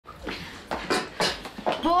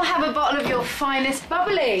We'll have a bottle of your finest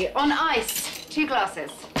bubbly on ice. 2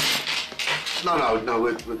 glasses. No,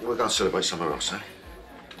 we're going to celebrate somewhere else, eh?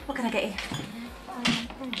 What can I get you?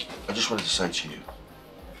 I just wanted to say to you,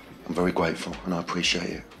 I'm very grateful and I appreciate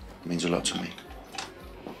it. It means a lot to me.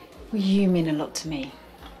 Well, you mean a lot to me.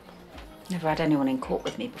 Never had anyone in court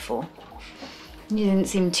with me before. You didn't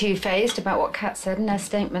seem too fazed about what Kat said in her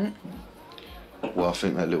statement. Well, I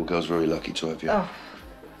think that little girl's very lucky to have you. Oh,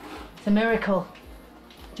 it's a miracle.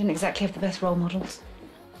 Didn't exactly have the best role models.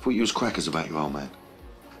 I thought you was crackers about your old man.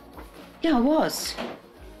 Yeah, I was.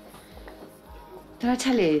 Did I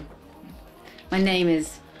tell you? My name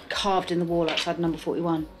is carved in the wall outside number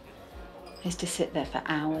 41. I used to sit there for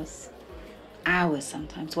hours. Hours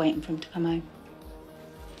sometimes, waiting for him to come home.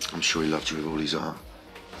 I'm sure he loved you with all his heart.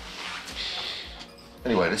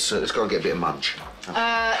 Anyway, let's go and get a bit of munch.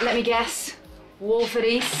 Let me guess. Walford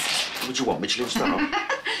East. What do you want, Michelin star?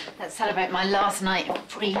 Let's celebrate my last night of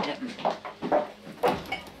freedom.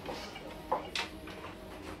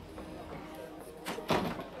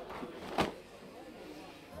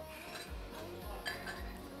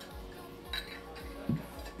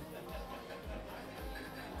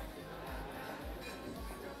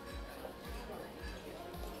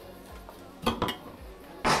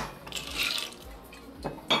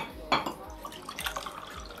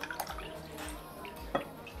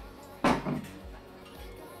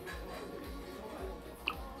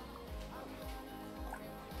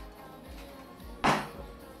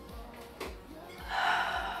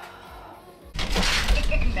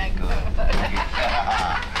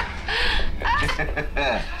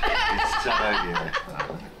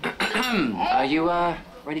 Are you,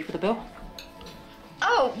 ready for the bill?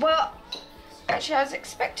 Oh, well, actually, I was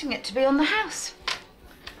expecting it to be on the house.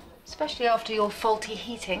 Especially after your faulty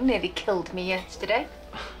heating nearly killed me yesterday.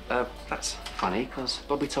 That's funny, because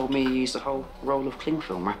Bobby told me you used a whole roll of cling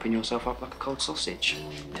film wrapping yourself up like a cold sausage.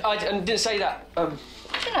 I didn't say that.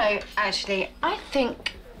 You know, actually, I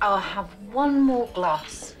think I'll have one more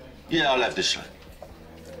glass. Yeah, I'll have this one.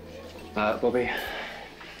 Bobby.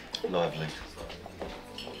 Lively.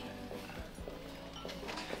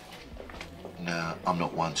 Now, I'm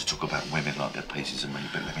not one to talk about women like they're pieces of meat,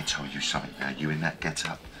 but let me tell you something now. You in that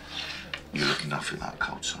get-up, you look nothing like a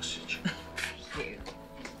cold sausage.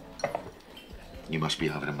 You must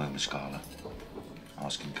be over the moon, Miss Scarlett,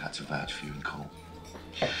 asking Kat to vouch for you in court.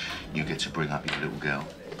 You get to bring up your little girl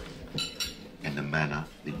in the manner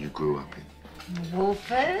that you grew up in.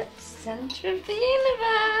 Wolford, centre of the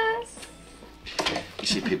universe. You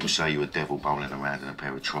see, people say you're a devil bowling around in a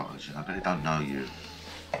pair of trotters, you know, but they don't know you.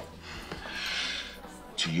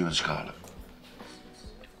 To you and Scarlett.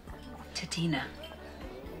 To Dina.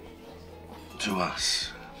 To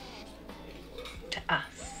us. To us.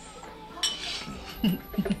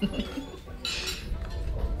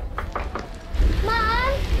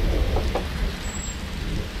 Mom!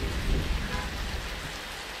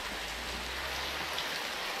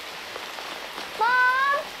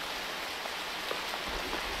 Mom!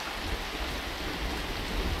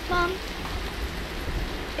 Mom,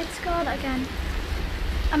 it's Scarlett again.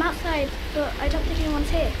 I'm outside, but I don't think anyone's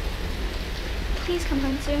here. Please come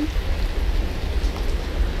home soon.